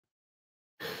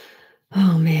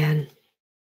Oh man.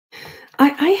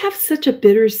 I have such a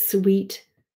bittersweet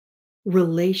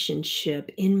relationship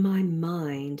in my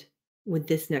mind with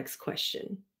this next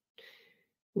question.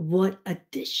 What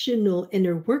additional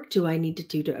inner work do I need to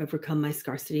do to overcome my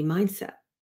scarcity mindset?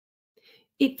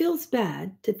 It feels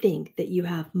bad to think that you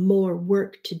have more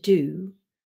work to do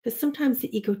because sometimes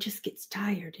the ego just gets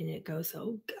tired and it goes,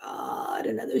 oh God,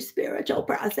 another spiritual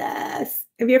process.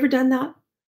 Have you ever done that?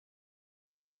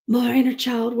 More inner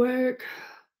child work,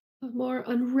 more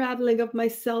unraveling of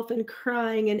myself and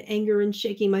crying and anger and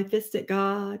shaking my fist at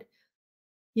God.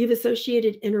 You've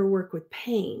associated inner work with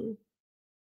pain.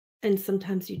 And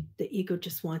sometimes the ego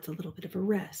just wants a little bit of a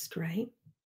rest, right?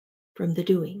 From the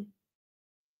doing.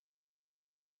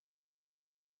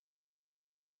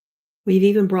 We've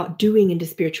even brought doing into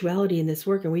spirituality in this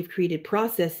work, and we've created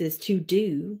processes to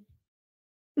do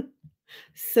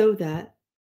so that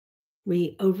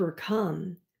we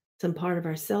overcome some part of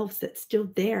ourselves that's still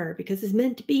there because it's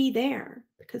meant to be there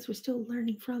because we're still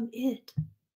learning from it.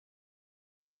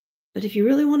 But if you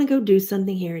really want to go do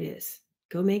something, here it is.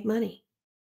 Go make money.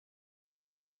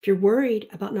 If you're worried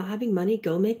about not having money,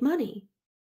 go make money.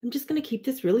 I'm just going to keep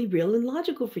this really real and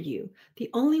logical for you.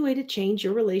 The only way to change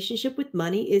your relationship with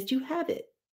money is to have it.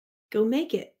 Go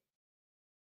make it.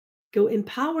 Go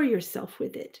empower yourself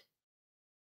with it.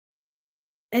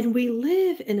 And we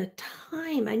live in a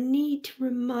time, I need to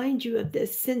remind you of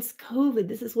this, since COVID,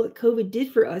 this is what COVID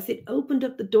did for us. It opened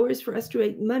up the doors for us to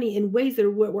make money in ways that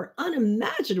were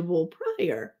unimaginable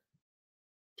prior.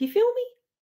 Do you feel me?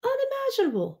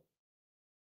 Unimaginable.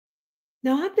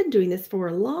 Now, I've been doing this for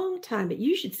a long time, but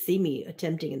you should see me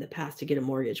attempting in the past to get a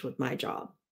mortgage with my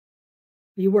job.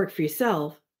 You work for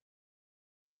yourself.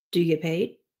 Do you get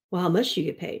paid? Well, how much do you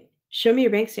get paid? Show me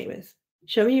your bank statements.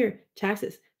 Show me your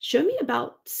taxes. Show me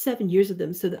about 7 years of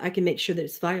them so that I can make sure that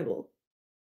it's viable.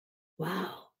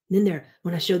 Wow. And then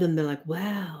when I show them, they're like,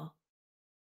 wow,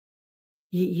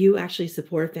 you actually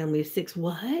support a family of six.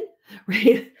 What?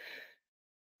 Right.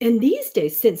 And these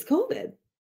days, since COVID,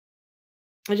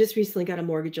 I just recently got a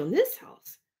mortgage on this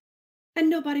house. And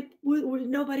nobody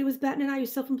was batting an eye. You're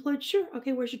self-employed? Sure.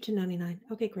 Okay, where's your 1099?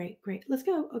 Okay, great, great. Let's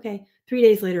go. Okay. 3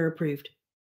 days later, approved.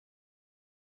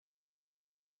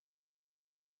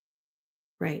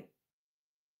 Right.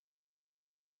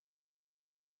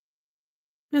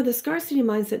 No, the scarcity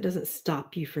mindset doesn't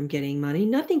stop you from getting money.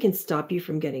 Nothing can stop you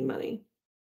from getting money.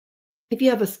 If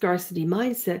you have a scarcity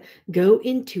mindset, go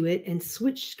into it and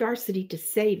switch scarcity to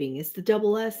saving. It's the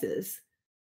double S's.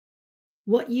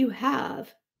 What you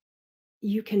have,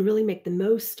 you can really make the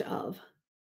most of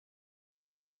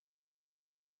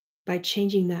by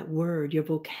changing that word. Your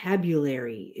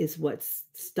vocabulary is what's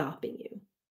stopping you.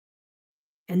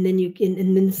 And then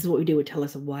and then this is what we do. We tell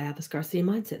us why I have a scarcity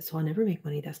mindset. So I'll never make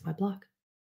money. That's my block.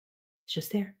 It's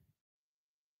just there.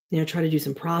 Try to do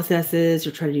some processes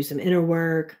or try to do some inner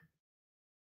work.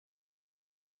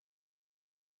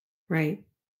 Right.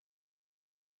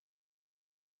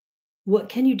 What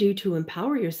can you do to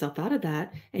empower yourself out of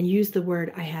that and use the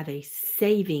word, I have a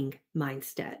saving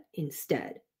mindset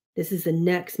instead? This is the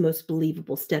next most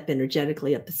believable step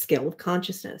energetically up the scale of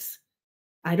consciousness.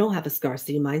 I don't have a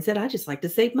scarcity mindset. I just like to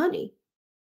save money,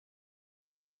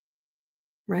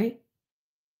 right?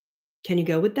 Can you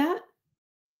go with that?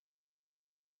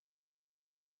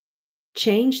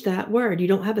 Change that word. You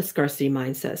don't have a scarcity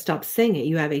mindset. Stop saying it.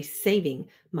 You have a saving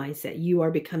mindset. You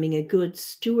are becoming a good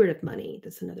steward of money.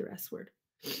 That's another S word.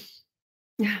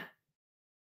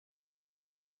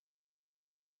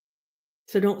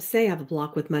 So don't say I have a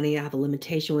block with money, I have a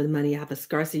limitation with money, I have a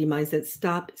scarcity mindset.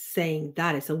 Stop saying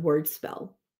that. It's a word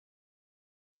spell.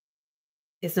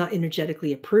 It's not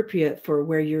energetically appropriate for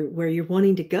where you're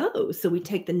wanting to go. So we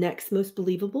take the next most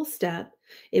believable step.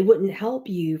 It wouldn't help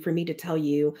you for me to tell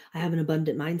you I have an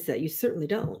abundant mindset. You certainly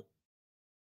don't.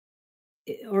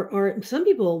 Or some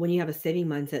people, when you have a saving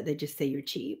mindset, they just say you're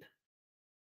cheap.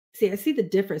 See, I see the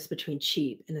difference between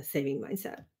cheap and a saving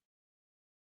mindset,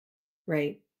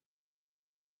 right?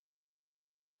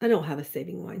 I don't have a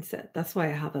saving mindset. That's why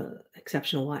I have a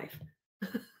exceptional wife,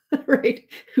 right?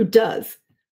 Who does.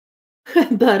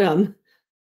 But,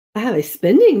 I have a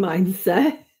spending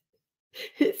mindset.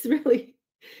 It's really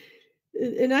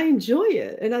and I enjoy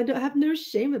it, and I don't have no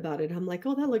shame about it. I'm like,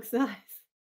 "Oh, that looks nice."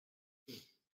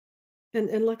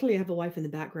 And luckily, I have a wife in the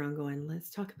background going,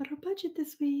 "Let's talk about our budget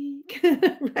this week."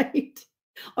 Right?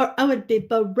 Or I would be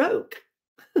broke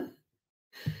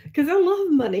because I love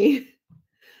money.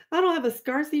 I don't have a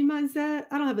scarcity mindset.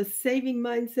 I don't have a saving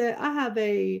mindset. I have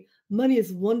a money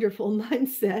is wonderful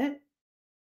mindset.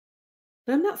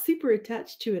 But I'm not super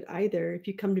attached to it either. If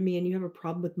you come to me and you have a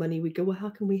problem with money, we go, "Well, how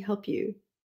can we help you?"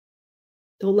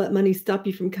 Don't let money stop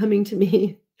you from coming to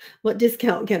me. What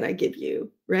discount can I give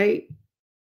you? Right?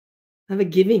 Have a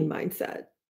giving mindset.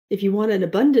 If you want an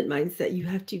abundant mindset, you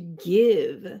have to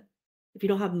give. If you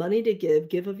don't have money to give,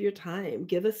 give of your time,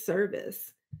 give a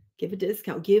service, give a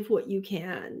discount, give what you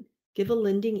can, give a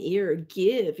lending ear,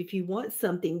 give. If you want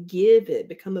something, give it,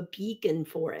 become a beacon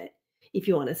for it. If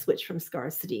you want to switch from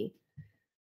scarcity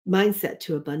mindset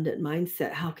to abundant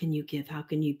mindset, how can you give? How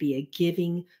can you be a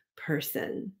giving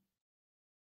person?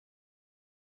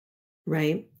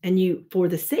 Right? And you, for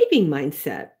the saving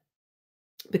mindset,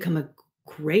 become a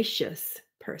gracious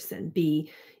person.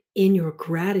 Be in your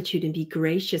gratitude and be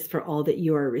gracious for all that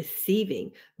you are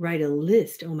receiving. Write a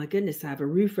list. Oh my goodness, I have a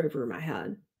roof over my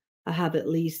head. I have at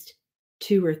least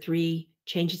 2 or 3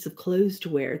 changes of clothes to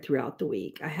wear throughout the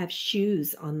week. I have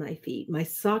shoes on my feet. My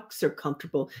socks are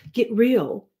comfortable. Get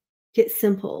real, get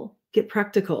simple, get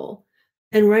practical,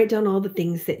 and write down all the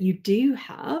things that you do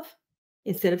have.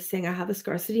 Instead of saying, I have a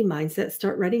scarcity mindset,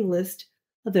 start writing a list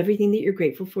of everything that you're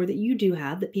grateful for that you do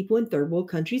have that people in third world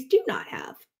countries do not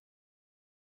have,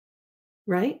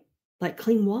 right? Like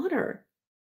clean water.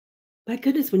 My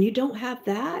goodness, when you don't have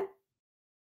that,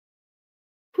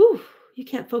 whew, you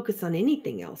can't focus on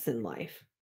anything else in life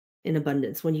in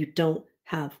abundance when you don't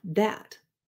have that.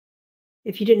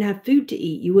 If you didn't have food to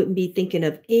eat, you wouldn't be thinking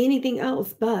of anything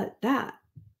else but that.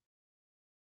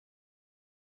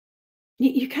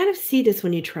 You kind of see this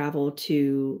when you travel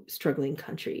to struggling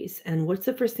countries. And what's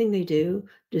the first thing they do?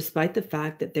 Despite the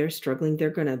fact that they're struggling,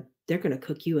 they're gonna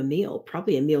cook you a meal,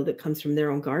 probably a meal that comes from their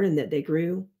own garden that they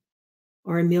grew,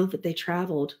 or a meal that they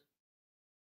traveled,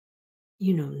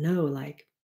 no, like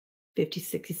 50,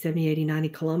 60, 70, 80, 90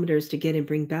 kilometers to get and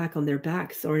bring back on their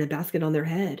backs or in a basket on their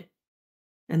head.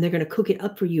 And they're gonna cook it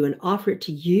up for you and offer it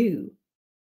to you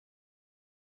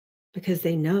because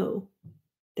they know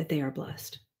that they are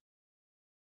blessed,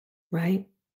 right?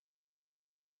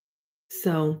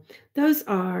 So, those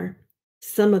are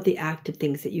some of the active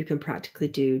things that you can practically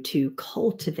do to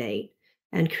cultivate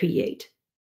and create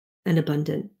an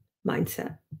abundant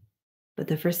mindset. But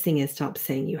the first thing is stop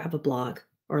saying you have a block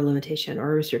or a limitation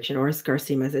or a restriction or a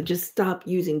scarcity mindset. Just stop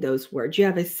using those words. You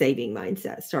have a saving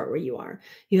mindset. Start where you are.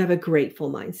 You have a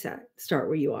grateful mindset. Start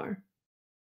where you are.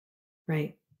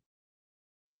 Right.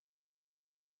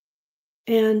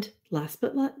 And last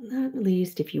but not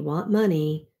least, if you want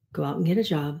money, go out and get a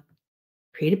job.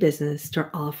 Create a business, start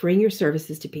offering your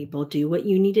services to people, do what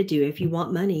you need to do. If you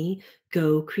want money,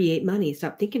 go create money.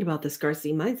 Stop thinking about the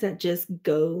scarcity mindset. Just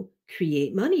go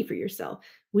create money for yourself.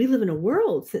 We live in a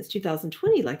world since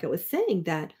 2020, like I was saying,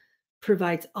 that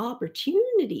provides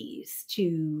opportunities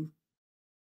to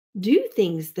do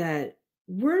things that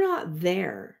were not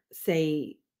there,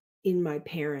 say, in my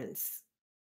parents'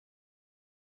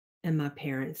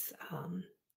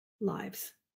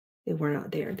 lives. They were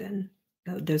not there then.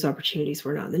 Those opportunities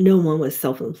were not. No one was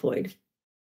self-employed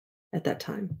at that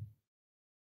time.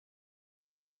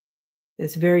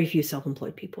 There's very few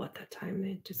self-employed people at that time.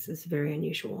 It just is very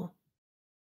unusual.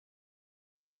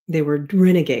 They were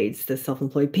renegades, the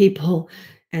self-employed people,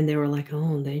 and they were like,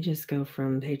 "Oh, they just go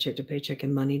from paycheck to paycheck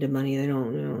and money to money. They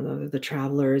don't, they're the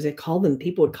travelers."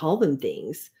 People would call them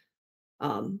things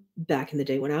back in the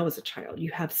day when I was a child.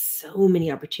 You have so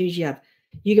many opportunities.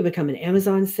 You can become an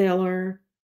Amazon seller.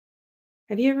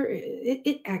 Have you ever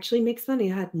it actually makes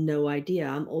money. I had no idea.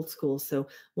 I'm old school. So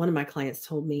one of my clients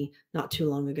told me not too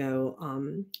long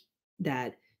ago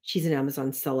that she's an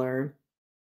Amazon seller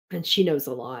and she knows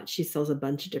a lot. She sells a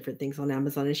bunch of different things on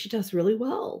Amazon and she does really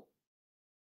well.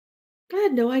 I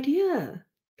had no idea.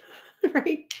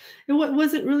 Right?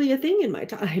 Wasn't really a thing in my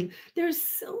time. There's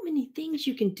so many things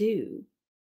you can do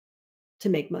to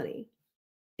make money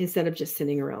instead of just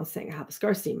sitting around saying, I have a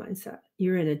scarcity mindset.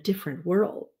 You're in a different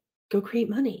world. Go create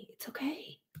money. It's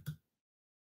okay.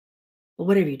 But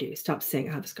whatever you do, stop saying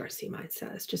I have a scarcity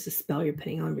mindset. It's just a spell you're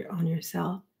putting on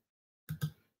yourself.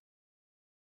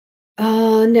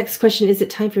 Next question. Is it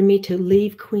time for me to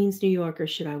leave Queens, New York, or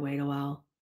should I wait a while?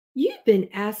 You've been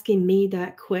asking me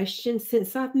that question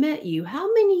since I've met you.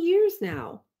 How many years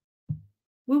now?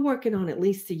 We're working on at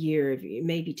least a year of you,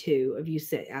 maybe 2 of you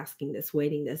asking this,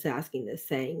 waiting this, asking this,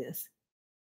 saying this.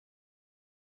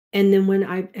 And then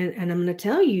and I'm going to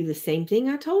tell you the same thing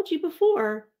I told you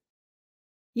before.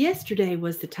 Yesterday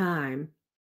was the time,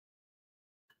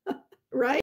 right?